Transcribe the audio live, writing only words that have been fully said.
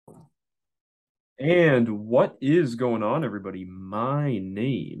And what is going on, everybody? My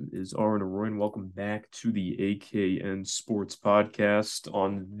name is Aaron Arroy, and welcome back to the AKN Sports Podcast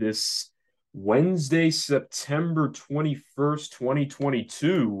on this Wednesday, September 21st,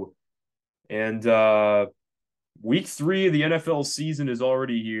 2022. And week three of the NFL season is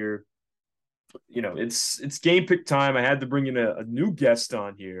already here. It's game pick time. I had to bring in a new guest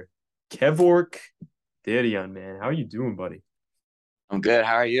on here. Kevork Derian, man. How are you doing, buddy? I'm good.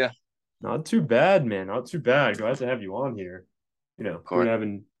 How are you? Of Not too bad, man. Not too bad. Glad to have you on here. Good course.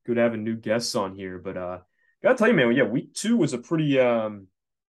 having new guests on here. But gotta tell you, man, yeah, week two was a pretty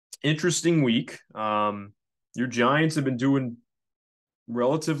interesting week. Your Giants have been doing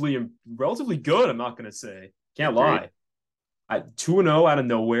relatively good, I'm not gonna say. Can't Agreed. lie. I 2-0 out of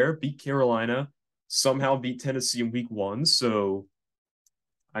nowhere, beat Carolina, somehow beat Tennessee in week one. So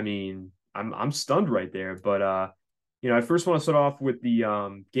I mean, I'm stunned right there. But I first want to start off with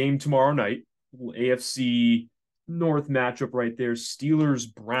the game tomorrow night, AFC North matchup right there,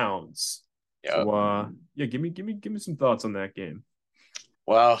 Steelers Browns. Yep. So yeah, give me some thoughts on that game.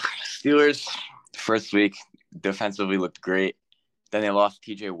 Well, Steelers first week defensively looked great. Then they lost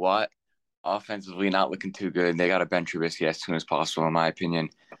TJ Watt. Offensively, not looking too good. They got to bench Trubisky as soon as possible, in my opinion.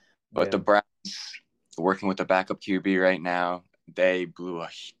 But the Yeah. Browns, working with the backup QB right now, they blew a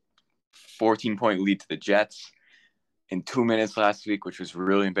 14-point lead to the Jets in 2 minutes last week, which was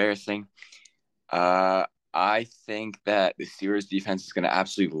really embarrassing. Uh, I think that the Steelers defense is going to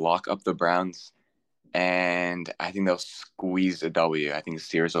absolutely lock up the Browns, and I think they'll squeeze a W. I think the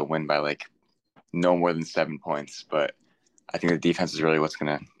Steelers will win by like no more than 7 points, but I think the defense is really what's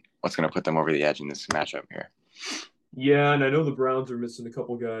gonna put them over the edge in this matchup here. Yeah, and I know the Browns are missing a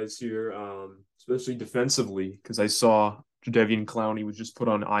couple guys here, especially defensively, because I saw Jadeveon Clowney was just put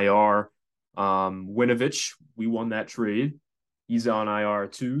on IR. Winovich, we won that trade. He's on IR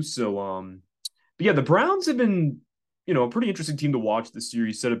too. So but yeah, the Browns have been, a pretty interesting team to watch this year.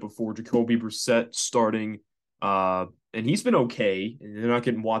 You said it before, Jacoby Brissett starting, and he's been okay. And they're not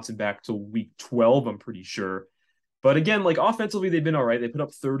getting Watson back till week 12, I'm pretty sure. But again, like offensively, they've been all right. They put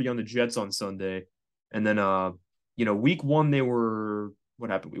up 30 on the Jets on Sunday. And then week one they were what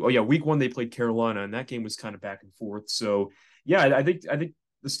happened? Oh yeah, week one they played Carolina, and that game was kind of back and forth. So yeah, I think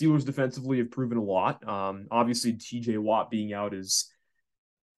the Steelers defensively have proven a lot. Obviously TJ Watt being out is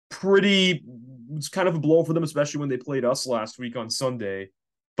pretty it's kind of a blow for them, especially when they played us last week on Sunday.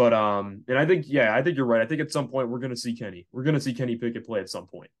 But and I think you're right. I think at some point we're gonna see Kenny. We're gonna see Kenny Pickett play at some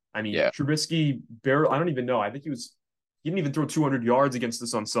point. I mean, Yeah, Trubisky barely I don't even know. I think he didn't even throw 200 yards against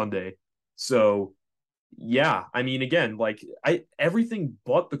us on Sunday. So yeah, I mean, again, like I everything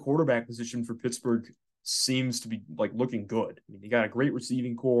but the quarterback position for Pittsburgh seems to be like looking good. I mean, you got a great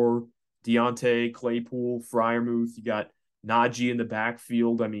receiving core, Deontay, Claypool, Fryermuth. You got Najee in the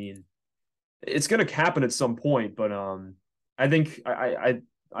backfield. I mean, it's going to happen at some point, but I think I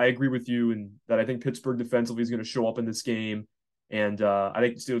agree with you and that I think Pittsburgh defensively is going to show up in this game, and I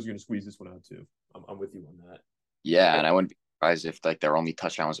think the Steelers are going to squeeze this one out too. I'm with you on that. yeah, and I wouldn't be surprised if like their only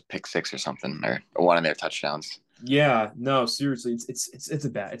touchdown was a pick six or something, or one of their touchdowns. Yeah, no, seriously, it's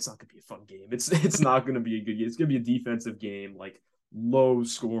not gonna be a fun game. It's not gonna be a good game. It's gonna be a defensive game, like low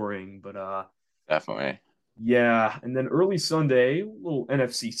scoring, but Definitely. yeah. And then early Sunday, little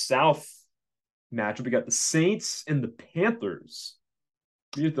NFC South matchup. We got the Saints and the Panthers.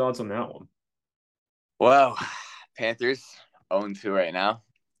 What are your thoughts on that one? Well, Panthers 0-2 right now.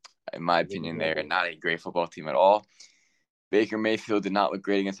 In my Yeah, opinion, they're exactly. not a great football team at all. Baker Mayfield did not look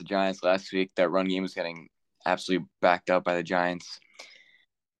great against the Giants last week. That run game was getting absolutely backed up by the Giants.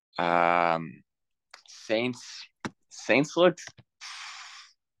 Um, Saints Saints looked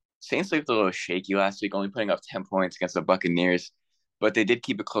Saints looked a little shaky last week, only putting up 10 points against the Buccaneers, but they did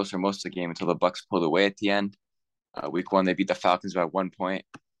keep it close for most of the game until the Bucks pulled away at the end. Week one, they beat the Falcons by 1 point.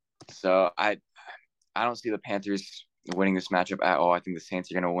 So I don't see the Panthers winning this matchup at all. I think the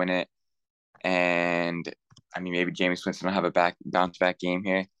Saints are going to win it, and I mean maybe James Winston will have a bounce back game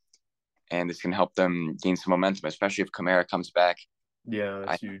here, and this can help them gain some momentum, especially if Kamara comes back. Yeah, I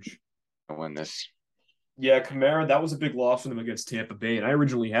that's huge. can win this. Yeah, Kamara, that was a big loss for them against Tampa Bay, and I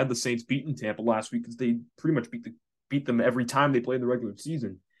originally had the Saints beating Tampa last week because they pretty much beat them every time they played in the regular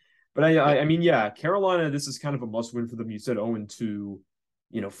season. But Yeah, I mean, yeah, Carolina, this is kind of a must win for them. You said 0-2.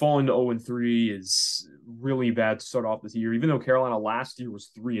 Falling to 0-3 is really bad to start off this year, even though Carolina last year was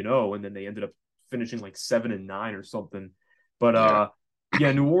 3-0, and then they ended up finishing like 7-9 or something. But yeah,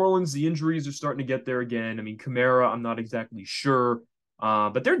 yeah, New Orleans, the injuries are starting to get there again. I mean, Kamara, I'm not exactly sure.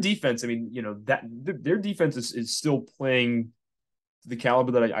 But their defense, I mean, their defense is still playing the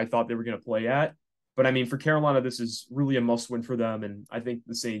caliber that I thought they were going to play at. But I mean, for Carolina, this is really a must win for them. And I think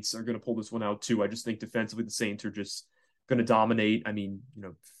the Saints are going to pull this one out too. I just think defensively, the Saints are just going to dominate. I mean,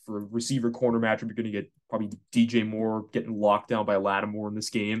 for a receiver corner matchup, you're going to get probably DJ Moore getting locked down by Lattimore in this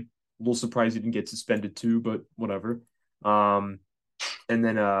game. A little surprised he didn't get suspended too, but whatever. Um, and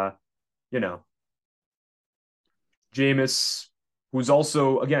then, you know, Jameis, who's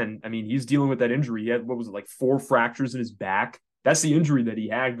also, again, I mean, he's dealing with that injury. He had, what was it, like 4 fractures in his back? That's the injury that he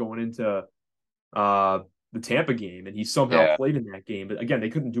had going into uh the Tampa game, and he somehow Yeah. played in that game. But again, they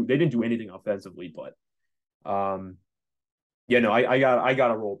didn't do anything offensively. But yeah, no, I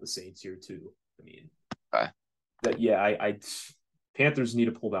gotta roll with the Saints here too. I mean, Okay. that yeah, I Panthers need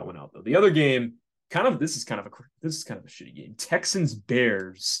to pull that one out though. The other game, this is kind of a shitty game. Texans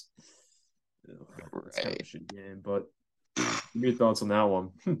Bears. It's kind of a Right. shitty game, but give me your thoughts on that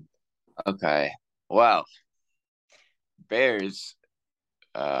one. Okay. Well, Bears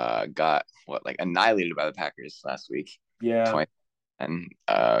got what like annihilated by the Packers last week. Yeah, 20 and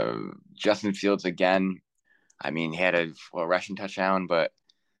Justin Fields again. I mean, he had a rushing touchdown, but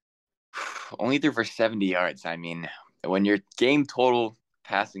only threw for 70 yards. I mean, when your game total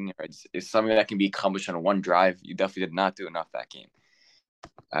passing yards is something that can be accomplished on one drive, you definitely did not do enough that game.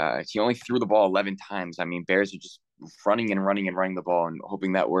 He only threw the ball 11 times. I mean, Bears are just running and running and running the ball and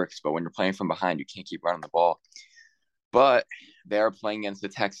hoping that works. But when you're playing from behind, you can't keep running the ball. But they are playing against the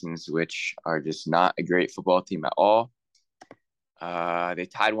Texans, which are just not a great football team at all. They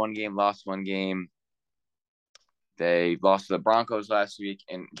tied one game, lost one game. They lost to the Broncos last week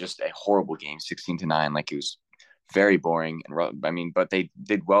in just a horrible game, 16-9. Like it was very boring. And I mean, but they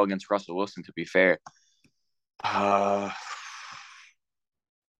did well against Russell Wilson. To be fair, uh,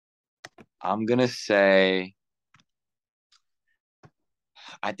 I'm gonna say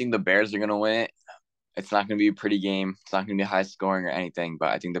I think the Bears are gonna win it. It's not gonna be a pretty game. It's not gonna be high scoring or anything. But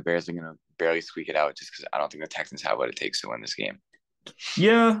I think the Bears are gonna barely squeak it out just because I don't think the Texans have what it takes to win this game.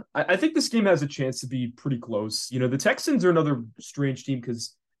 yeah, I think this game has a chance to be pretty close. The Texans are another strange team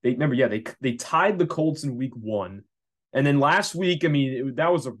because they remember, yeah, they tied the Colts in week one, and then last week, I mean,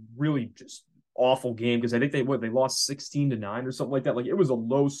 that was a really just awful game because I think they lost 16-9 or something like that. Like it was a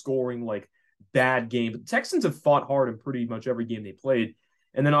low scoring, like bad game. But the Texans have fought hard in pretty much every game they played,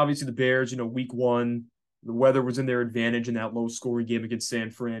 and then obviously the Bears, week one. The weather was in their advantage in that low scoring game against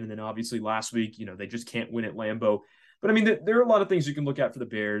San Fran. And then obviously last week, they just can't win at Lambeau. But I mean, there are a lot of things you can look at for the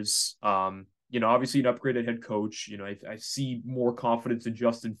Bears. Obviously an upgraded head coach. I see more confidence in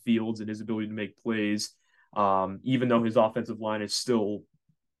Justin Fields and his ability to make plays. Even though his offensive line is still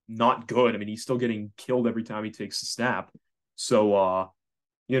not good. I mean, he's still getting killed every time he takes a snap. So,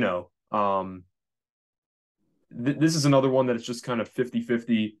 you know, um, this is another one that is just kind of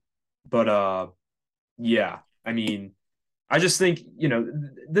 50-50. But yeah, I mean, I just think,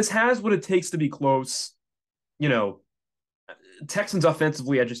 this has what it takes to be close. You know, Texans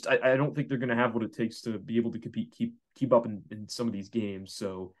offensively, I don't think they're going to have what it takes to be able to compete, keep up in some of these games.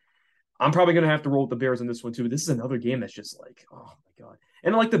 So I'm probably going to have to roll with the Bears in this one too. This is another game that's just like, oh my god.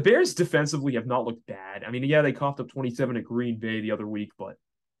 And like the Bears defensively have not looked bad. I mean, yeah, they coughed up 27 at Green Bay the other week, but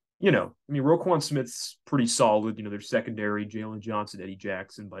I mean, Roquan Smith's pretty solid. Their secondary, Jalen Johnson, Eddie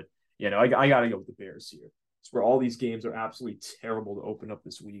Jackson, but I got to go with the Bears here. It's where all these games are absolutely terrible to open up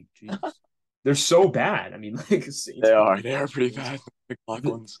this week. Jeez. They're so bad. I mean, like Saints. They are. They are pretty bad. The clock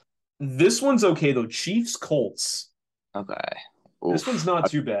ones. This one's okay though. Chiefs Colts. Okay. This one's Oof.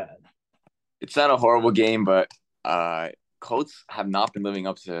 not too bad. It's not a horrible game, but Colts have not been living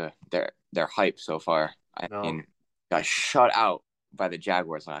up to their hype so far. I No. mean, got shut out by the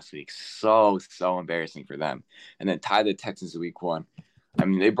Jaguars last week. So embarrassing for them. And then tied the Texans week one. I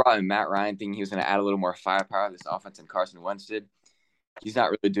mean, they brought in Matt Ryan thinking he was going to add a little more firepower to this offense than Carson Wentz did. He's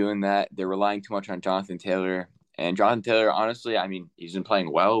not really doing that. They're relying too much on Jonathan Taylor. And Jonathan Taylor, honestly, I mean, he's been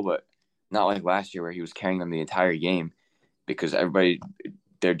playing well, but not like last year where he was carrying them the entire game because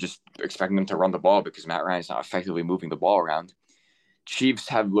they're just expecting them to run the ball because Matt Ryan's not effectively moving the ball around. Chiefs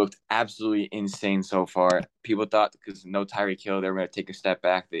have looked absolutely insane so far. People thought because no Tyreek Hill, they were going to take a step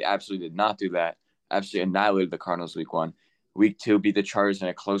back. They absolutely did not do that. Absolutely annihilated the Cardinals week one. Week two, beat the Chargers in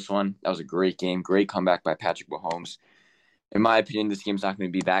a close one. That was a great game. Great comeback by Patrick Mahomes. In my opinion, this game's not going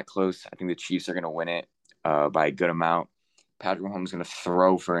to be that close. I think the Chiefs are going to win it by a good amount. Patrick Mahomes is going to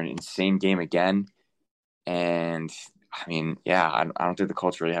throw for an insane game again. And, I mean, yeah, I don't think the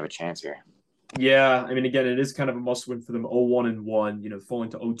Colts really have a chance here. Yeah, I mean, again, it is kind of a must-win for them. 0-1-1, falling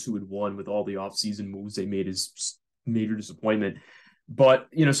to 0-2-1 with all the offseason moves they made is major disappointment. But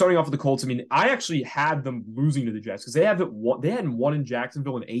starting off with the Colts, I mean, I actually had them losing to the Jags because they hadn't won in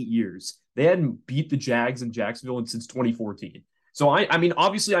Jacksonville in 8 years. They hadn't beat the Jags in Jacksonville since 2014. So I mean,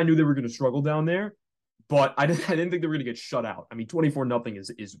 obviously, I knew they were going to struggle down there. but I didn't think they were going to get shut out. I mean,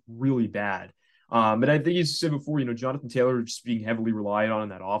 24-0 is really bad. And I think you said before, Jonathan Taylor just being heavily relied on in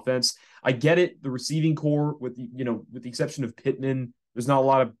that offense. I get it. The receiving core, with the exception of Pittman, there's not a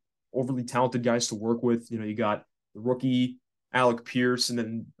lot of overly talented guys to work with. You got the rookie Alec Pierce, and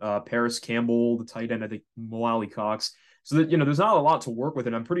then Paris Campbell, the tight end, I think Mo Cox. So that there's not a lot to work with,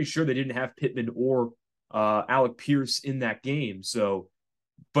 and I'm pretty sure they didn't have Pittman or Alec Pierce in that game. So,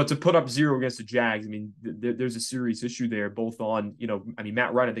 but to put up zero against the Jags, I mean, there's a serious issue there, both on I mean,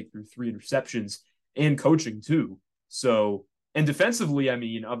 Matt Ryan, I think, threw 3 interceptions and coaching too. So, and defensively, I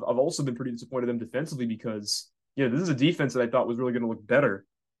mean, I've also been pretty disappointed in them defensively because this is a defense that I thought was really going to look better.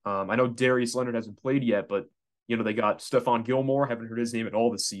 I know Darius Leonard hasn't played yet, but they got Stephon Gilmore, haven't heard his name at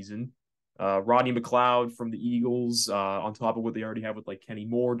all this season. Rodney McLeod from the Eagles, on top of what they already have with like Kenny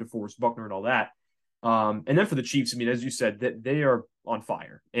Moore, DeForest Buckner, and all that. And then for the Chiefs, I mean, as you said, that they are on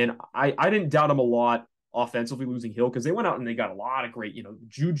fire. And I didn't doubt them a lot offensively losing Hill because they went out and they got a lot of great,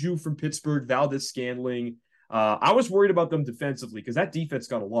 Juju from Pittsburgh, Valdez Scantling. I was worried about them defensively because that defense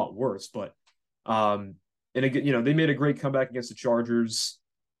got a lot worse. But and again, they made a great comeback against the Chargers.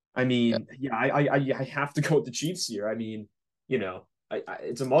 I mean, yeah, I have to go with the Chiefs here. I mean,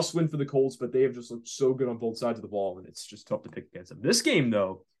 it's a must win for the Colts, but they have just looked so good on both sides of the ball, and it's just tough to pick against them. This game,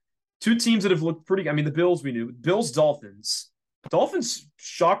 though, two teams that have looked pretty. I mean, the Bills we knew. Bills Dolphins. Dolphins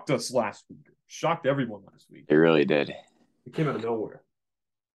shocked us last week. Shocked everyone last week. It really did. It came out of nowhere.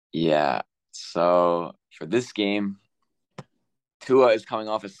 Yeah. So for this game, Tua is coming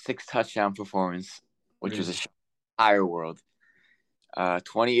off a 6-touchdown performance, which was a higher world.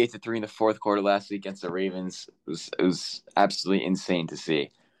 28-3 in the fourth quarter last week against the Ravens. It was absolutely insane to see.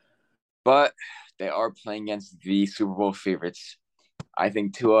 But they are playing against the Super Bowl favorites. I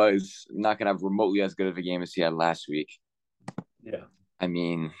think Tua is not going to have remotely as good of a game as he had last week. Yeah. I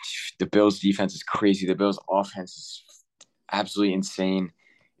mean, the Bills' defense is crazy. The Bills' offense is absolutely insane.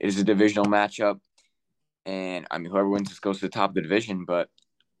 It is a divisional matchup. And, I mean, whoever wins this goes to the top of the division. But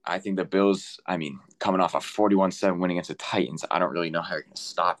I think the Bills, I mean, coming off a 41-7 win against the Titans, I don't really know how you're going to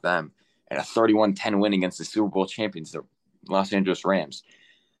stop them. And a 31-10 win against the Super Bowl champions, the Los Angeles Rams.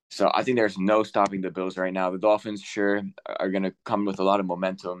 So I think there's no stopping the Bills right now. The Dolphins, sure, are going to come with a lot of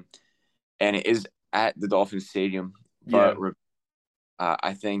momentum. And it is at the Dolphins Stadium. But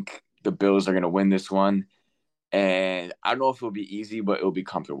I think the Bills are going to win this one. And I don't know if it'll be easy, but it'll be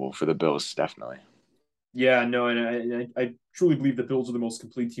comfortable for the Bills, definitely. Yeah, no, and I truly believe the Bills are the most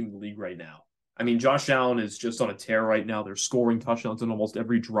complete team in the league right now. I mean, Josh Allen is just on a tear right now. They're scoring touchdowns on almost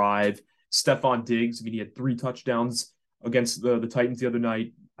every drive. Stephon Diggs, I mean, he had 3 touchdowns against the Titans the other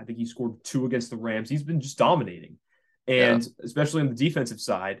night. I think he scored 2 against the Rams. He's been just dominating. And especially on the defensive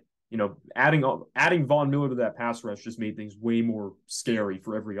side, adding Von Miller to that pass rush just made things way more scary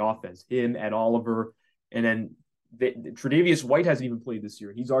for every offense. Him, Ed Oliver, and then Tre'Davious White hasn't even played this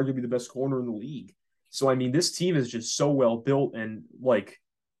year. He's arguably the best corner in the league. So, I mean, this team is just so well built, and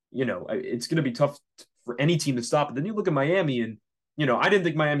it's going to be tough for any team to stop it. Then you look at Miami, and, I didn't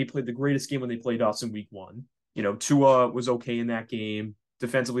think Miami played the greatest game when they played us in week 1. Tua was okay in that game.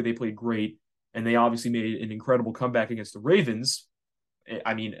 Defensively, they played great, and they obviously made an incredible comeback against the Ravens.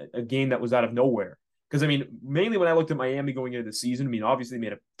 I mean, a game that was out of nowhere. Because, I mean, mainly when I looked at Miami going into the season, I mean, obviously they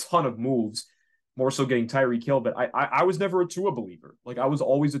made a ton of moves, more so getting Tyreek Hill, but I was never a Tua believer. Like, I was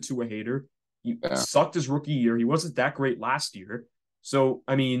always a Tua hater. He sucked his rookie year. He wasn't that great last year. So,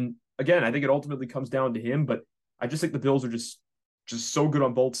 I mean, again, I think it ultimately comes down to him, but I just think the Bills are just so good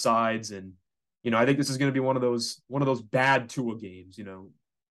on both sides. And, I think this is going to be one of those bad Tua games,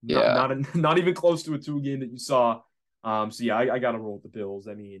 not even close to a Tua game that you saw. So yeah, I got to roll with the Bills.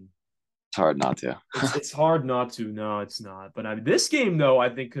 I mean, it's hard not to. It's hard not to. No, it's not. But I mean, this game though, I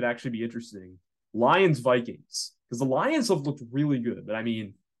think could actually be interesting. Lions Vikings, because the Lions have looked really good. But I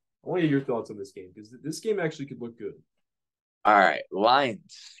mean, I want to hear your thoughts on this game because this game actually could look good. All right,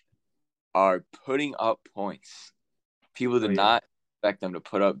 Lions are putting up points. People did not expect them to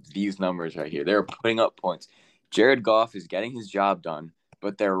put up these numbers right here. They're putting up points. Jared Goff is getting his job done,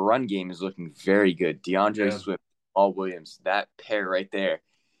 but their run game is looking very good. DeAndre Swift, Paul Williams, that pair right there,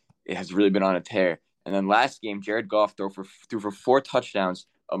 it has really been on a tear. And then last game, Jared Goff threw for 4 touchdowns.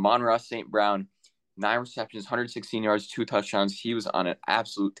 Amon-Ra St. Brown, 9 receptions, 116 yards, 2 touchdowns. He was on an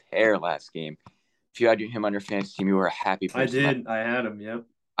absolute tear last game. If you had him on your fantasy team, you were a happy person. I did. I had him, yep.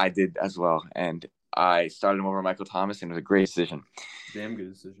 I did as well. And I started him over Michael Thomas, and it was a great decision. Damn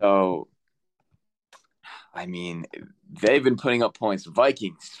good decision. So, I mean, they've been putting up points.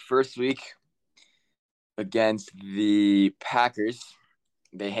 Vikings, first week against the Packers,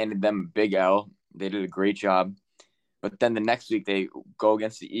 they handed them a big L. They did a great job. But then the next week they go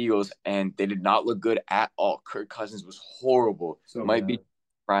against the Eagles and they did not look good at all. Kirk Cousins was horrible. So Might be bad.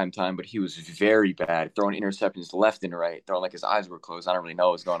 prime time, but he was very bad, throwing interceptions left and right, throwing like his eyes were closed. I don't really know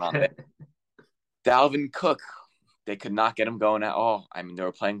what's going on there. Dalvin Cook, they could not get him going at all. I mean, they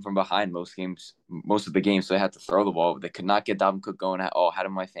were playing from behind most games, most of the games, so they had to throw the ball. They could not get Dalvin Cook going at all. Had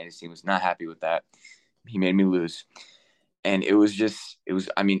him on my fantasy team, was not happy with that. He made me lose. And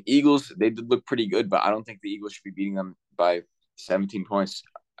I mean, Eagles, they did look pretty good, but I don't think the Eagles should be beating them by 17 points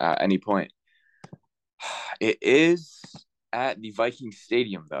at any point. It is at the Viking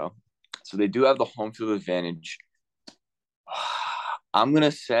Stadium, though. So they do have the home field advantage. I'm going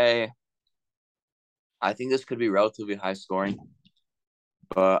to say, I think this could be relatively high scoring,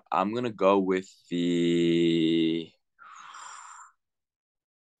 but I'm going to go with the.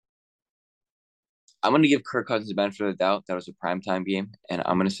 I'm going to give Kirk Cousins the benefit of the doubt. That was a primetime game, and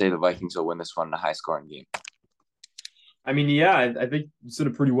I'm going to say the Vikings will win this one in a high scoring game. I mean, yeah, I think you said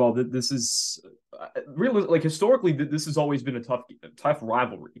it pretty well. That this is really like historically, this has always been a tough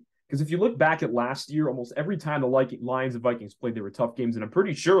rivalry. Because if you look back at last year, almost every time the Lions and Vikings played, they were tough games, and I'm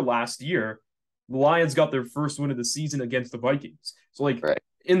pretty sure last year the Lions got their first win of the season against the Vikings. So like Right.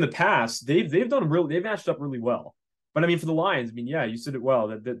 in the past, they've matched up really well. But I mean, for the Lions, I mean, yeah, you said it well.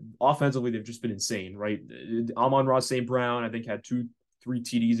 That offensively they've just been insane, right? Amon-Ra St. Brown, I think, had three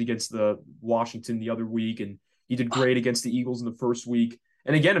TDs against the Washington the other week, and he did great against the Eagles in the first week.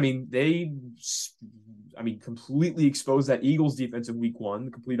 And again, I mean, completely exposed that Eagles defense in week one,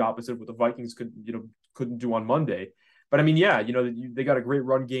 the complete opposite of what the Vikings couldn't do on Monday. But I mean, yeah, they got a great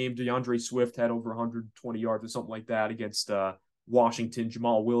run game. DeAndre Swift had over 120 yards or something like that against Washington.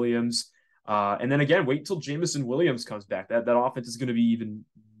 Jamal Williams, and then again, wait until Jameson Williams comes back. That offense is going to be even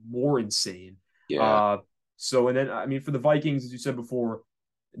more insane. Yeah. Uh, so, and then I mean, for the Vikings, as you said before,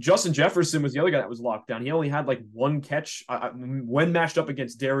 Justin Jefferson was the other guy that was locked down. He only had like one catch when matched up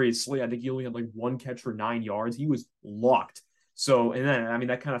against Darius Slay. I think he only had like one catch for 9 yards. He was locked. So, and then I mean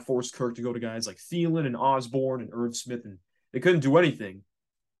that kind of forced Kirk to go to guys like Thielen and Osborne and Irv Smith, and they couldn't do anything.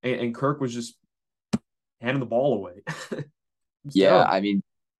 And Kirk was just handing the ball away. It was Yeah. terrible. I mean,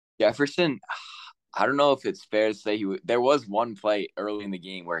 Jefferson, I don't know if it's fair to say there was one play early in the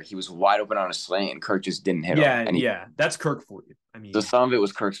game where he was wide open on a slant and Kirk just didn't hit him. Yeah, And yeah, that's Kirk for you. I so mean, some of it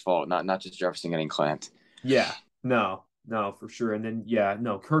was Kirk's fault, not just Jefferson getting clamped. yeah, no, for sure. And then yeah,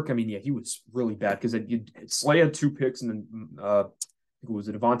 no, Kirk. I mean, yeah, he was really bad because Slay had two picks, and then it was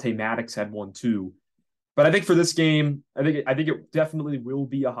Devontae Maddox had one too. But I think for this game, I think it definitely will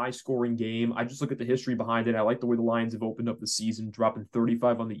be a high scoring game. I just look at the history behind it. I like the way the Lions have opened up the season, dropping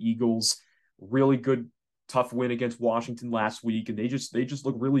 35 on the Eagles. Really good, tough win against Washington last week, and they just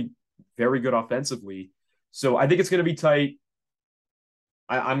look really very good offensively. So I think it's going to be tight.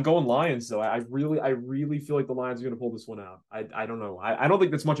 I'm going Lions though. I really feel like the Lions are going to pull this one out. I don't know. I don't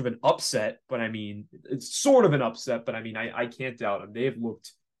think that's much of an upset, but I mean it's sort of an upset. But I mean I can't doubt them. They have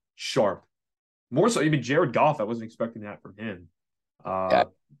looked sharp. More so, even Jared Goff. I wasn't expecting that from him. Yeah, Uh,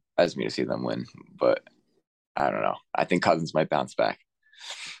 as me to see them win, but I don't know. I think Cousins might bounce back.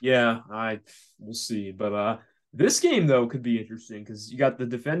 yeah, I we'll see. But this game though could be interesting because you got the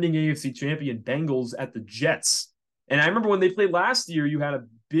defending AFC champion Bengals at the Jets. And I remember when they played last year, you had a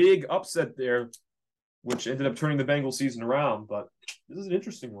big upset there, which ended up turning the Bengals season around. But this is an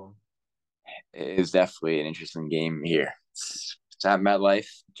interesting one. It is definitely an interesting game here. It's at MetLife.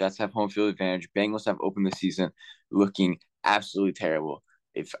 Jets have home field advantage. Bengals have opened the season looking absolutely terrible.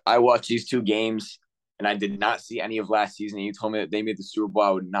 If I watched these two games and I did not see any of last season, and you told me that they made the Super Bowl, I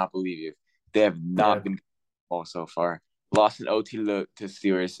would not believe you. They have Yeah, not been ball so far. Lost an OT to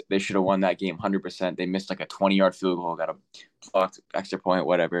Steelers. They should have won that game 100%. They missed like a 20-yard field goal, got a blocked extra point,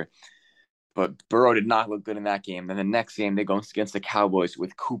 whatever. But Burrow did not look good in that game. Then the next game, they go against the Cowboys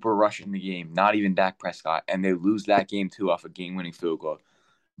with Cooper Rush in the game, not even Dak Prescott, and they lose that game too off a game-winning field goal.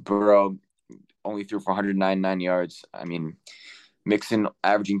 Burrow only threw for 199 yards. I mean, Mixon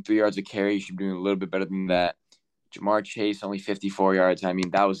averaging 3 yards a carry. Should be doing a little bit better than that. Jamar Chase only 54 yards. I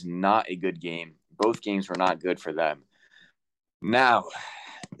mean, that was not a good game. Both games were not good for them. Now,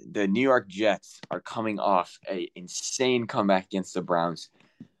 the New York Jets are coming off an insane comeback against the Browns.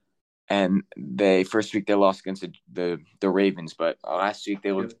 And they first week they lost against the Ravens, but last week they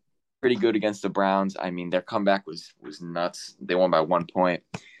yep. looked pretty good against the Browns. I mean, their comeback was nuts. They won by 1 point.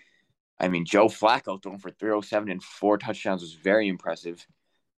 I mean, Joe Flacco throwing for 307 and 4 touchdowns was very impressive.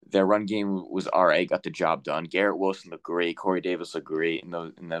 Their run game was all right, got the job done. Garrett Wilson looked great. Corey Davis looked great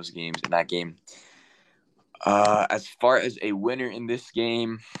in those games in that game. As far as a winner in this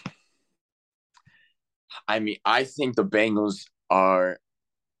game, I mean, I think the Bengals are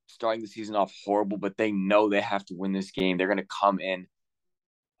starting the season off horrible, but they know they have to win this game. They're going to come in.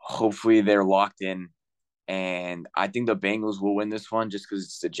 Hopefully, they're locked in. And I think the Bengals will win this one just because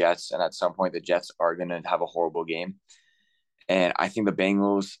it's the Jets. And at some point, the Jets are going to have a horrible game. And I think the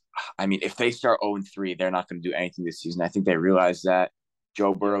Bengals, I mean, if they start 0-3, they're not going to do anything this season. I think they realize that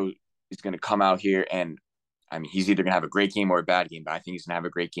Joe Burrow is going to come out here and, I mean, he's either going to have a great game or a bad game, but I think he's going to have a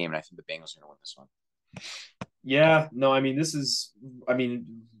great game. And I think the Bengals are going to win this one. Yeah, no, I mean, this is, I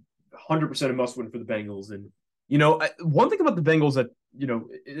mean, 100% a must win for the Bengals. And, one thing about the Bengals that,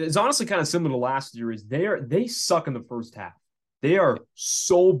 is honestly kind of similar to last year is they suck in the first half. They are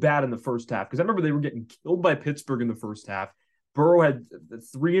so bad in the first half because I remember they were getting killed by Pittsburgh in the first half. Burrow had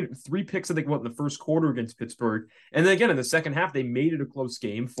three picks, I think, in the first quarter against Pittsburgh. And then again, in the second half, they made it a close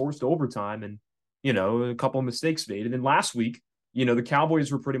game, forced overtime, and, a couple of mistakes made. And then last week, the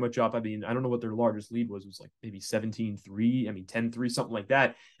Cowboys were pretty much up. I mean, I don't know what their largest lead was. It was like maybe 17-3, I mean, 10-3, something like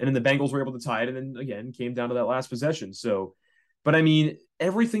that. And then the Bengals were able to tie it and then, again, came down to that last possession. So, but I mean,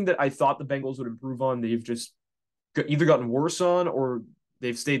 everything that I thought the Bengals would improve on, they've just either gotten worse on or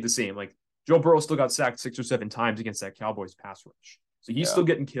they've stayed the same. Like, Joe Burrow still got sacked 6 or 7 times against that Cowboys pass rush. So he's still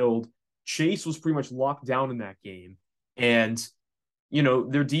getting killed. Chase was pretty much locked down in that game. And,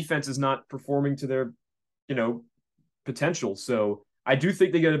 their defense is not performing to their, potential. So I do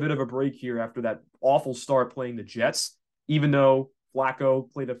think they get a bit of a break here after that awful start playing the Jets, even though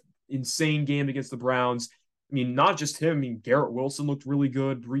Flacco played an insane game against the Browns. I mean, not just him. I mean, Garrett Wilson looked really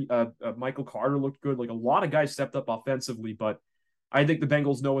good. Michael Carter looked good. Like, a lot of guys stepped up offensively, but I think the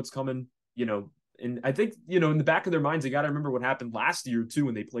Bengals know what's coming. And I think, in the back of their minds, they got to remember what happened last year, too,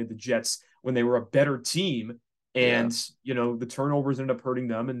 when they played the Jets, when they were a better team. And, the turnovers ended up hurting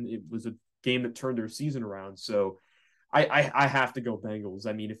them, and it was a game that turned their season around. So I have to go Bengals.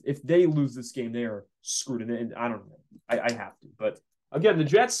 I mean, if they lose this game, they are screwed. And I don't know. I have to. But, again, the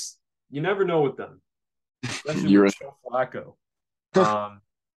Jets, you never know with them, especially with Joe Flacco.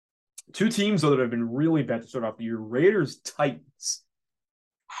 Two teams, though, that have been really bad to start off the year, Raiders, Titans.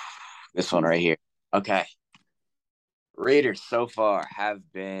 This one right here. Okay. Raiders so far have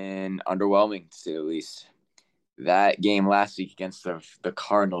been underwhelming, to say the least. That game last week against the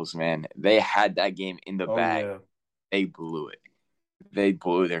Cardinals, man, they had that game in the bag. Yeah. They blew it.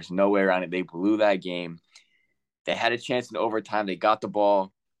 There's no way around it. They blew that game. They had a chance in overtime. They got the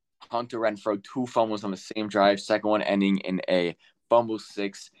ball. Hunter Renfrow, 2 fumbles on the same drive. Second one ending in a fumble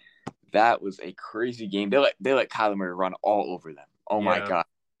 6. That was a crazy game. They let Kyler Murray run all over them. Oh my God.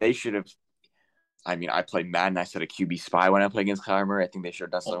 They should have. I mean, I played Madden. I said a QB spy when I played against Kyler Murray. I think they should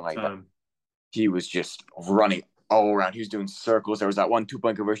have done something like that. He was just running all around. He was doing circles. There was that one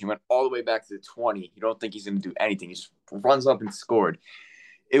 2-point conversion. He went all the way back to the 20. You don't think he's going to do anything. He just runs up and scored.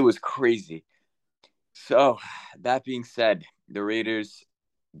 It was crazy. So, that being said, the Raiders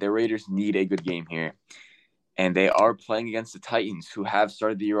need a good game here. And they are playing against the Titans, who have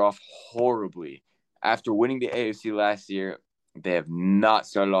started the year off horribly. After winning the AFC last year, they have not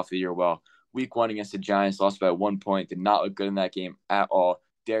started off the year well. Week 1 against the Giants, lost by 1 point, did not look good in that game at all.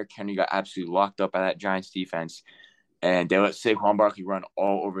 Derrick Henry got absolutely locked up by that Giants defense, and they let Saquon Barkley run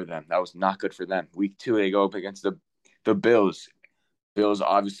all over them. That was not good for them. Week 2, they go up against the Bills. Bills,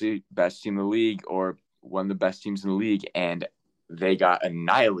 obviously, best team in the league, or one of the best teams in the league, and they got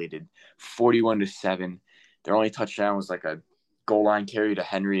annihilated 41-7. Their only touchdown was like a goal line carry to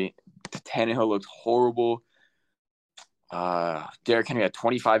Henry. Tannehill looked horrible. Derrick Henry had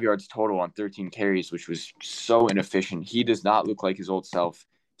 25 yards total on 13 carries, which was so inefficient. He does not look like his old self,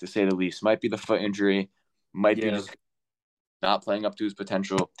 to say the least. Might be the foot injury, might be just not playing up to his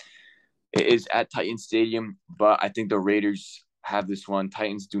potential. It is at Titans Stadium, but I think the Raiders have this one.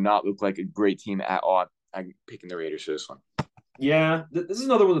 Titans do not look like a great team at all. I'm picking the Raiders for this one. Yeah, this is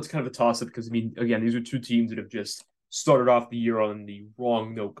another one that's kind of a toss-up because, I mean, again, these are two teams that have just started off the year on the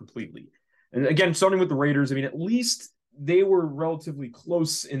wrong note completely. And again, starting with the Raiders, I mean, at least they were relatively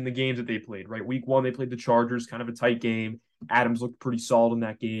close in the games that they played, right? Week 1, they played the Chargers, kind of a tight game. Adams looked pretty solid in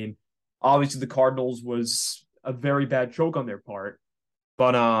that game. Obviously, the Cardinals was a very bad choke on their part.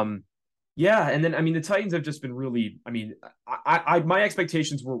 But, yeah, and then, I mean, the Titans have just been really, I mean, my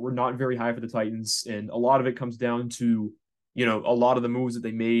expectations were not very high for the Titans, and a lot of it comes down to, a lot of the moves that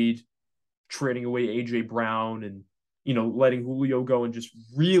they made, trading away A.J. Brown and, letting Julio go and just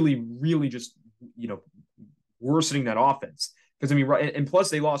really, really just, worsening that offense. Because, I mean, right, and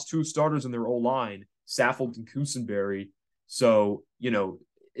plus they lost 2 starters in their O-line, Saffold and Kusenberry. So,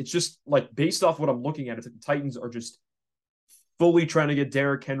 it's just like based off what I'm looking at, it's like the Titans are just fully trying to get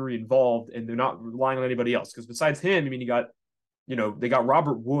Derrick Henry involved and they're not relying on anybody else. Because besides him, I mean, they got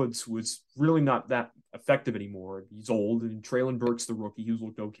Robert Woods, who was really not that effective anymore. He's old, and Traylon Burks, the rookie, who's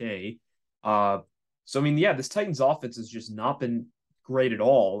looked okay. So I mean, yeah, this Titans offense has just not been great at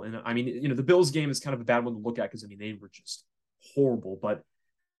all. And I mean, the Bills game is kind of a bad one to look at because I mean they were just horrible. But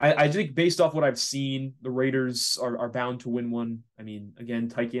I think based off what I've seen, the Raiders are bound to win one. I mean, again,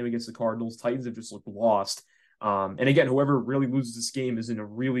 tight game against the Cardinals. Titans have just looked lost. And again, whoever really loses this game is in a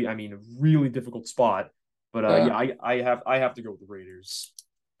really difficult spot. But Yeah, yeah, I have to go with the Raiders.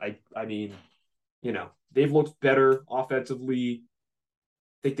 I mean, they've looked better offensively.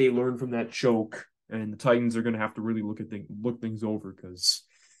 I think they learned from that choke, and the Titans are going to have to really look things over because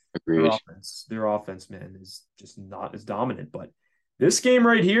agreed. their offense, man, is just not as dominant. But this game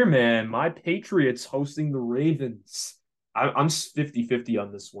right here, man, my Patriots hosting the Ravens. I'm 50-50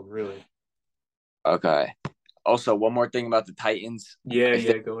 on this one, really. Okay. Also, one more thing about the Titans. Yeah, I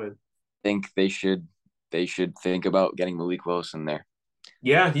yeah, go ahead. think they should think about getting Malik Willis in there.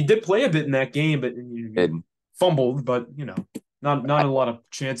 Yeah, he did play a bit in that game, but he And fumbled, but not a lot of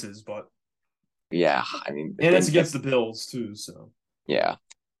chances. But yeah, I mean, I and it's think that against the Bills too, so yeah.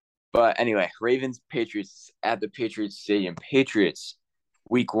 But anyway, Ravens Patriots at the Patriots Stadium. Patriots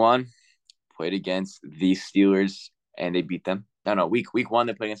week 1 played against the Steelers and they beat them. No, week 1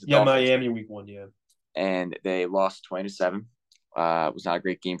 they played against the yeah, Dolphins Miami week 1, yeah. and they lost 20-7. It was not a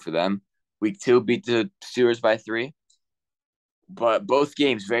great game for them. Week 2 beat the Steelers by 3, but both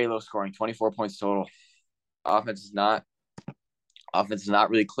games very low scoring, 24 points total. Offense is not offense is not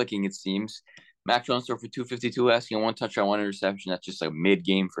really clicking. It seems. Mac Jones threw for 252 last game, 1 touchdown, 1 interception. That's just like mid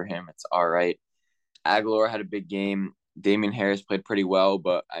game for him. It's all right. Aguilar had a big game. Damian Harris played pretty well,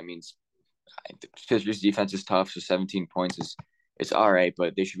 but I mean, the Pittsburgh's defense is tough, so 17 points is it's all right,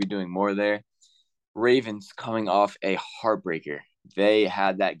 but they should be doing more there. Ravens coming off a heartbreaker. They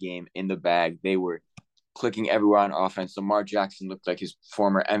had that game in the bag. They were clicking everywhere on offense. Lamar Jackson looked like his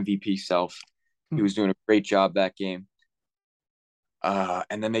former MVP self. He was doing a great job that game.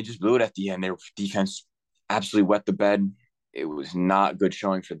 And then they just blew it at the end. Their defense absolutely wet the bed. It was not good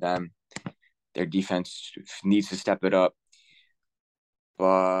showing for them. Their defense needs to step it up.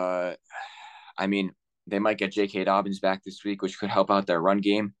 But I mean, they might get J.K. Dobbins back this week, which could help out their run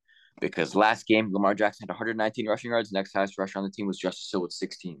game. Because last game, Lamar Jackson had 119 rushing yards. Next highest rusher on the team was Justice Hill with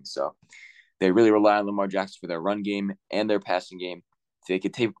 16. So they really rely on Lamar Jackson for their run game and their passing game. If they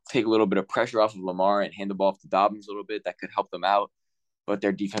could take a little bit of pressure off of Lamar and hand the ball off to Dobbins a little bit, that could help them out. But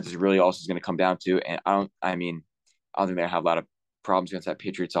their defense is really also going to come down to. And I don't think they're going to have a lot of problems against that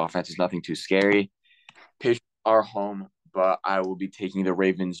Patriots offense. It's nothing too scary. Patriots are home, but I will be taking the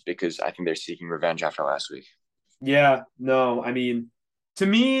Ravens because I think they're seeking revenge after last week. Yeah, no, I mean, to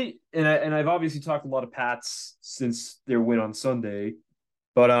me, and I've obviously talked a lot of Pats since their win on Sunday,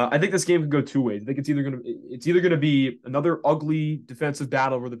 but I think this game could go two ways. I think it's either gonna be another ugly defensive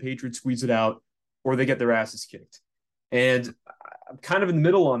battle where the Patriots squeeze it out, or they get their asses kicked. And I'm kind of in the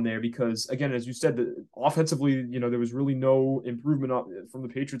middle on there because, again, as you said, offensively, there was really no improvement from the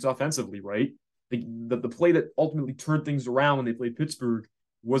Patriots offensively, right? The play that ultimately turned things around when they played Pittsburgh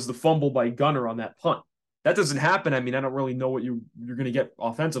was the fumble by Gunner on that punt. That doesn't happen. I mean, I don't really know what you're going to get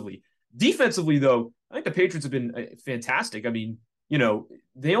offensively. Defensively, though, I think the Patriots have been fantastic. I mean,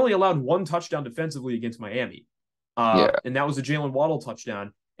 they only allowed 1 touchdown defensively against Miami, Yeah, and that was a Jalen Waddle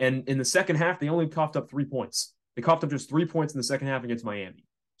touchdown. And in the second half, they only coughed up 3 points. They coughed up just 3 points in the second half against Miami.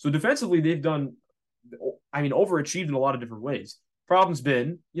 So defensively, they've done, I mean, overachieved in a lot of different ways. Problem's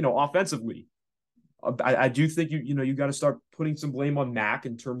been, offensively. I do think you got to start putting some blame on Mac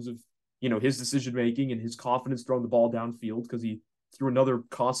in terms of his decision making and his confidence throwing the ball downfield because he threw another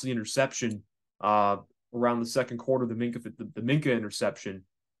costly interception around the second quarter, the Minka interception,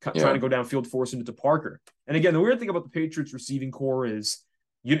 trying yeah, to go downfield, forcing it to Parker. And again, the weird thing about the Patriots receiving core is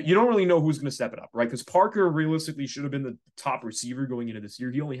you don't really know who's going to step it up, right? Because Parker realistically should have been the top receiver going into this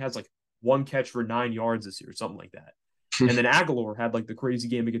year. He only has like 1 catch for 9 yards this year, something like that. And then Aguilar had like the crazy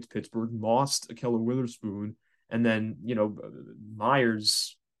game against Pittsburgh, lost Keller Witherspoon, and then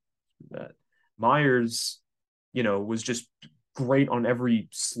Myers, uh, Myers, was just great on every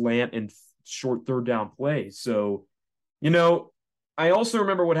slant and short third down play. So, I also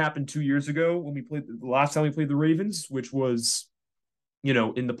remember what happened 2 years ago when we played the last time we played the Ravens, which was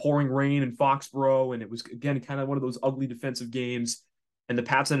in the pouring rain in Foxborough, and it was again kind of one of those ugly defensive games. And the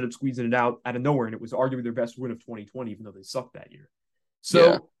Pats ended up squeezing it out of nowhere, and it was arguably their best win of 2020, even though they sucked that year.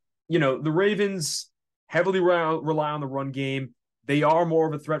 yeah, So, the Ravens heavily rely on the run game. They are more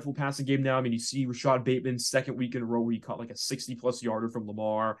of a threatful passing game now. I mean, you see Rashad Bateman's second week in a row where he caught like a 60-plus yarder from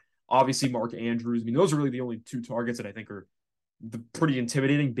Lamar. Obviously, Mark Andrews. I mean, those are really the only 2 targets that I think are pretty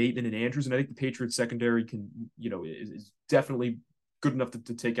intimidating, Bateman and Andrews. And I think the Patriots secondary is definitely good enough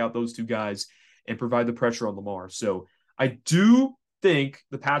to take out those 2 guys. and provide the pressure on Lamar. So I do think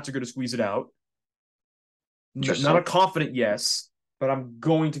the Pats are going to squeeze it out. Not a Interesting. confident yes, but I'm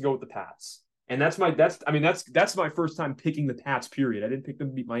going to go with the Pats. And that's my first time picking the Pats. Period. I didn't pick them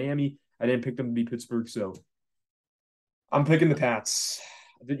to beat Miami. I didn't pick them to beat Pittsburgh. So I'm picking the Pats.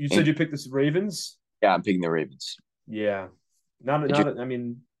 You said And you picked the Ravens. yeah, I'm picking the Ravens. Yeah, Did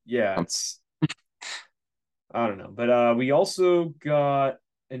you? yeah, Um, it's I don't know, but we also got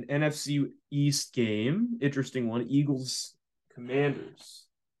an NFC East game, interesting one, Eagles Commanders.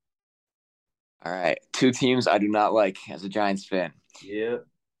 all right, two teams I do not like as a Giants fan. Yeah,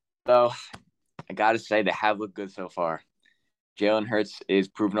 So I got to say they have looked good so far. Jalen Hurts is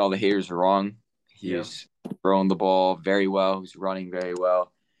proving all the haters wrong. yeah, He's throwing the ball very well. He's running very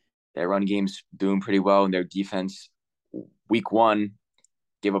well. Their run game's doing pretty well, and their defense, week one,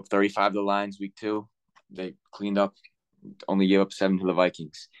 gave up 35 to the Lions. Week two, they cleaned up, only gave up 7 to the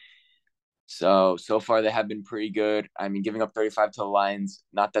Vikings. So far they have been pretty good. I mean, giving up 35 to the Lions,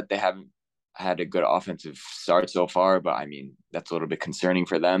 not that they haven't had a good offensive start so far, but I mean, that's a little bit concerning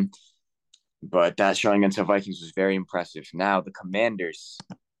for them. But that showing against the Vikings was very impressive. Now the Commanders,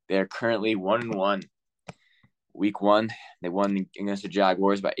 they're currently 1-1. Week one, they won against the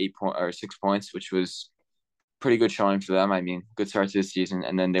Jaguars by 6 points, which was pretty good showing for them. I mean, good start to this season,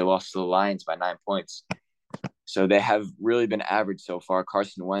 and then they lost to the Lions by 9 points. So they have really been average so far.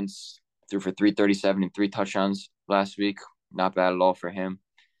 Carson Wentz threw for 337 and 3 touchdowns last week. Not bad at all for him.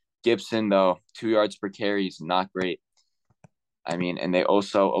 Gibson, though, 2 yards per carry is not great. I mean, and they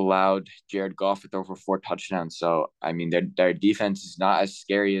also allowed Jared Goff to throw for 4 touchdowns. So, I mean, their defense is not as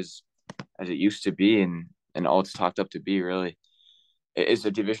scary as it used to be and all it's talked up to be, really. It is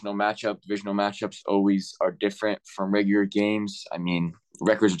a divisional matchup. Divisional matchups always are different from regular games. I mean,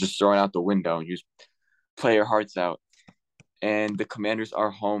 records are just thrown out the window. You just play your hearts out. And the Commanders are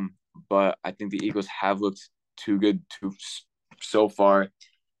home, but I think the Eagles have looked too good so far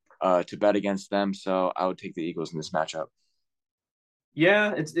to bet against them. So I would take the Eagles in this matchup.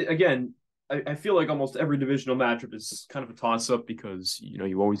 yeah. Again, I feel like almost every divisional matchup is kind of a toss up because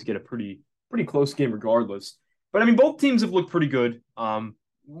you always get a pretty close game regardless. But I mean, both teams have looked pretty good.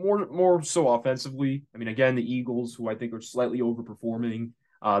 More so offensively. I mean, again, the Eagles, who I think are slightly overperforming.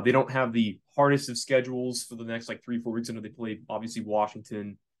 They don't have the hardest of schedules for the next like 3-4 weeks. I know they played obviously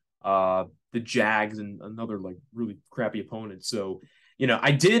Washington, the Jags, and another like really crappy opponent. So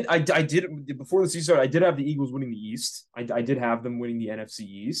I did before the season started. I did have the Eagles winning the East. I did have them winning the NFC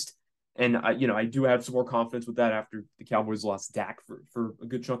East, and I do have some more confidence with that after the Cowboys lost Dak for a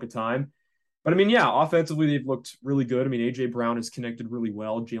good chunk of time. But I mean, yeah, offensively they've looked really good. I mean, AJ Brown has connected really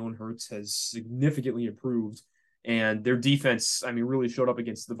well. Jalen Hurts has significantly improved, and their defense, I mean, really showed up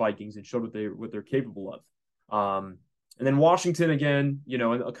against the Vikings and showed what they're capable of. And then Washington again,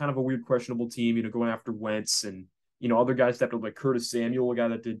 a kind of a weird questionable team, going after Wentz and other guys stepped up like Curtis Samuel, a guy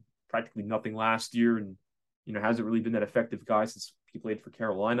that did practically nothing last year and hasn't really been that effective guy since he played for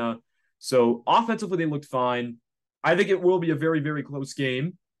Carolina. So offensively they looked fine. I think it will be a very, very close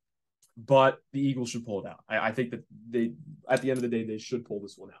game, but the Eagles should pull it out. I think that they, at the end of the day, they should pull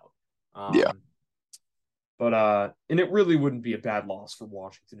this one out. Yeah, And it really wouldn't be a bad loss for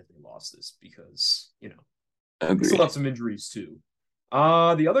Washington if they lost this because they still agreed. have some injuries too.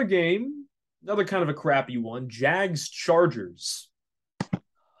 The other game, another kind of a crappy one, Jags Chargers. All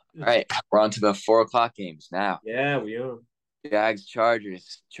right, we're on to the 4 o'clock games now. Yeah, we are. Jags,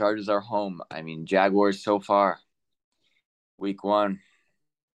 Chargers. Chargers are home. I mean, Jaguars so far. Week one,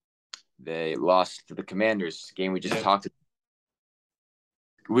 they lost to the Commanders, game we just Yeah. talked about.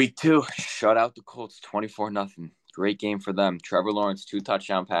 Week two, shut out the Colts 24-0. Great game for them. Trevor Lawrence, 2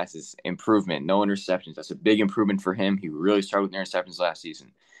 touchdown passes, improvement, no interceptions. That's a big improvement for him. He really struggled with interceptions last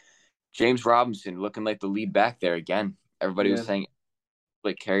season. James Robinson looking like the lead back there again. Everybody was Yeah. saying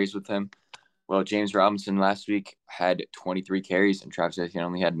like carries with him. Well, James Robinson last week had 23 carries and Travis Etienne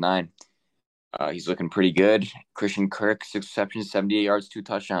only had 9. He's looking pretty good. Christian Kirk, 6 receptions, 78 yards, 2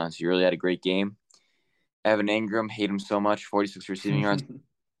 touchdowns. He really had a great game. Evan Ingram, hate him so much, 46 receiving yards.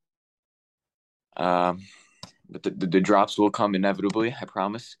 Um, but the drops will come inevitably, I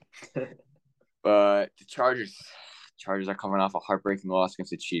promise. But the Chargers are coming off a heartbreaking loss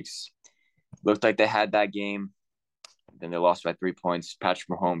against the Chiefs. Looked like they had that game. Then they lost by 3 points. Patrick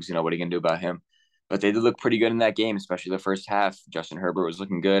Mahomes, what are you going to do about him? But they did look pretty good in that game, especially the first half. Justin Herbert was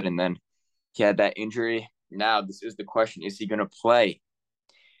looking good, and then he had that injury. Now, this is the question. Is he going to play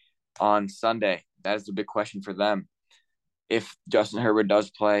on Sunday? That is the big question for them. If Justin Herbert does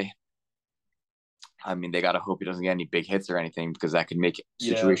play, I mean, they got to hope he doesn't get any big hits or anything because that could make a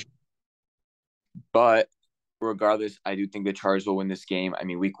Yeah. situation. But regardless, I do think the Chargers will win this game. I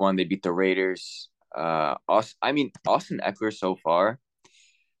mean, week one, they beat the Raiders. Austin Eckler so far,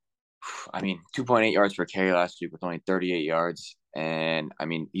 2.8 yards per carry last week with only 38 yards. And I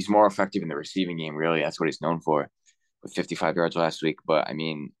mean, he's more effective in the receiving game, really. That's what he's known for with 55 yards last week. But I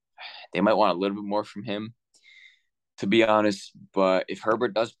mean, they might want a little bit more from him, to be honest. But if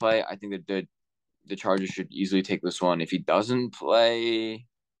Herbert does play, I think that the Chargers should easily take this one. If he doesn't play,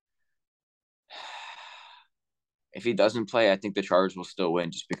 I think the Chargers will still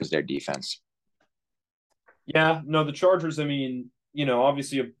win just because their defense. Yeah, no, the Chargers, I mean,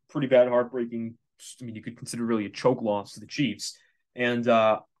 obviously a pretty bad, heartbreaking, I mean, you could consider really a choke loss to the Chiefs. And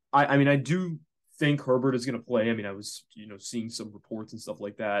I mean, I do think Herbert is going to play. I mean, I was, seeing some reports and stuff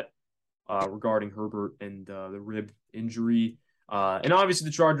like that regarding Herbert and the rib injury. And obviously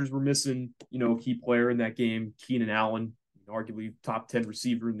the Chargers were missing, a key player in that game, Keenan Allen, arguably top 10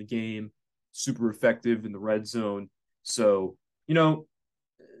 receiver in the game, super effective in the red zone. So,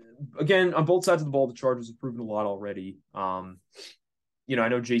 again, on both sides of the ball, the Chargers have proven a lot already. I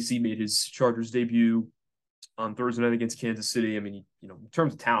know JC made his Chargers debut on Thursday night against Kansas City. I mean, in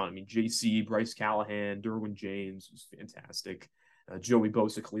terms of talent, I mean, JC, Bryce Callahan, Derwin James was fantastic. Joey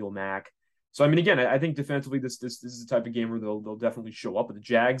Bosa, Khalil Mack. So I mean, again, I think defensively, this is the type of game where they'll definitely show up. But the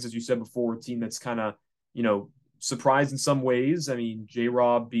Jags, as you said before, a team that's kind of surprised in some ways. I mean, J.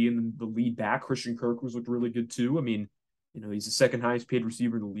 Rob being the lead back, Christian Kirk was looked really good too. I mean, he's the second highest paid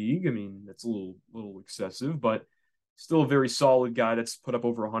receiver in the league. I mean, that's a little excessive, but still a very solid guy that's put up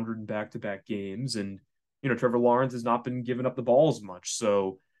over 100 in back-to-back games. And Trevor Lawrence has not been giving up the ball as much.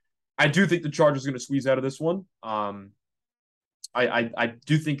 So I do think the Chargers are going to squeeze out of this one. I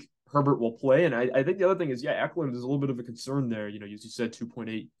do think Herbert will play, and I think the other thing is, yeah, Eckler is a little bit of a concern there. As you said,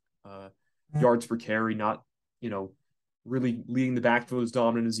 2.8 yards per carry, not really leading the backfield as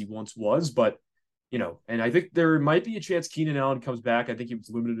dominant as he once was, but and I think there might be a chance Keenan Allen comes back. I think he was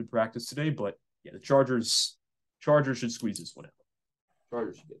limited in practice today, but yeah, the Chargers should squeeze this one out.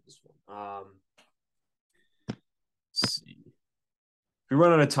 Chargers should get this one. Let's see. If we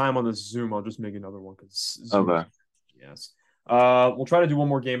run out of time on this Zoom, I'll just make another one because Zoom. Okay. Yes. We'll try to do one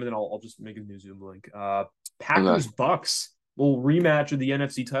more game and then I'll just make a new Zoom link. Packers Bucks, little rematch of the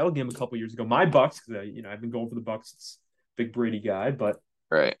NFC title game a couple years ago. My Bucks, because I've been going for the Bucks. It's big Brady guy, but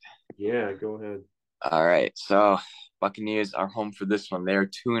right. Yeah, go ahead. All right. So Buccaneers are home for this one. They're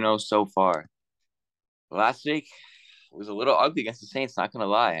 2-0 so far. Last week was a little ugly against the Saints, not gonna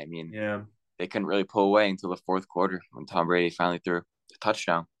lie. I mean, yeah, they couldn't really pull away until the fourth quarter when Tom Brady finally threw a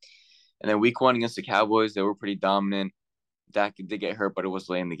touchdown. And then week one against the Cowboys, they were pretty dominant. Dak did get hurt, but it was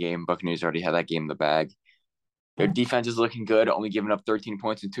late in the game. Buccaneers already had that game in the bag. Their defense is looking good, only giving up 13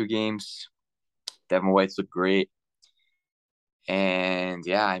 points in 2 games. Devin White's looked great. And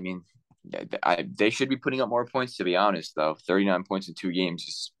yeah, I mean, they should be putting up more points, to be honest, though. 39 points in 2 games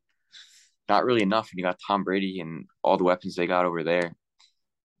is not really enough. And you got Tom Brady and all the weapons they got over there.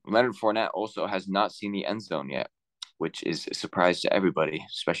 Leonard Fournette also has not seen the end zone yet, which is a surprise to everybody,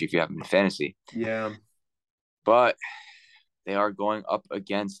 especially if you have him in fantasy. Yeah. But they are going up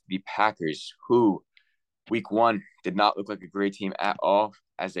against the Packers, who week one did not look like a great team at all,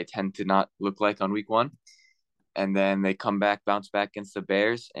 as they tend to not look like on week one. And then they come back, bounce back against the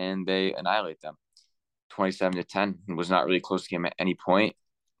Bears, and they annihilate them 27-10. It was not really close game at any point,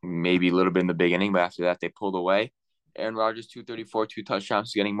 maybe a little bit in the beginning, but after that, they pulled away. Aaron Rodgers, 234, 2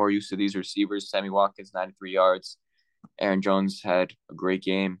 touchdowns, getting more used to these receivers. Sammy Watkins, 93 yards. Aaron Jones had a great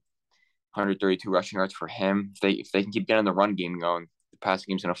game, 132 rushing yards for him. If they can keep getting the run game going, the passing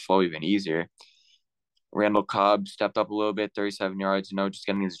game's going to flow even easier. Randall Cobb stepped up a little bit, 37 yards, just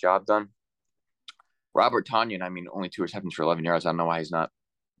getting his job done. Robert Tonyan, only 2 receptions for 11 yards. I don't know why he's not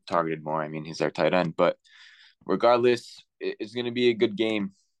targeted more. He's their tight end. But regardless, it's going to be a good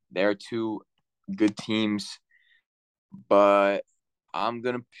game. They're 2 good teams. But I'm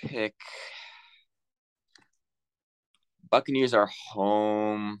going to pick Buccaneers are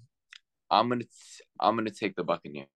home. I'm gonna take the Buccaneers.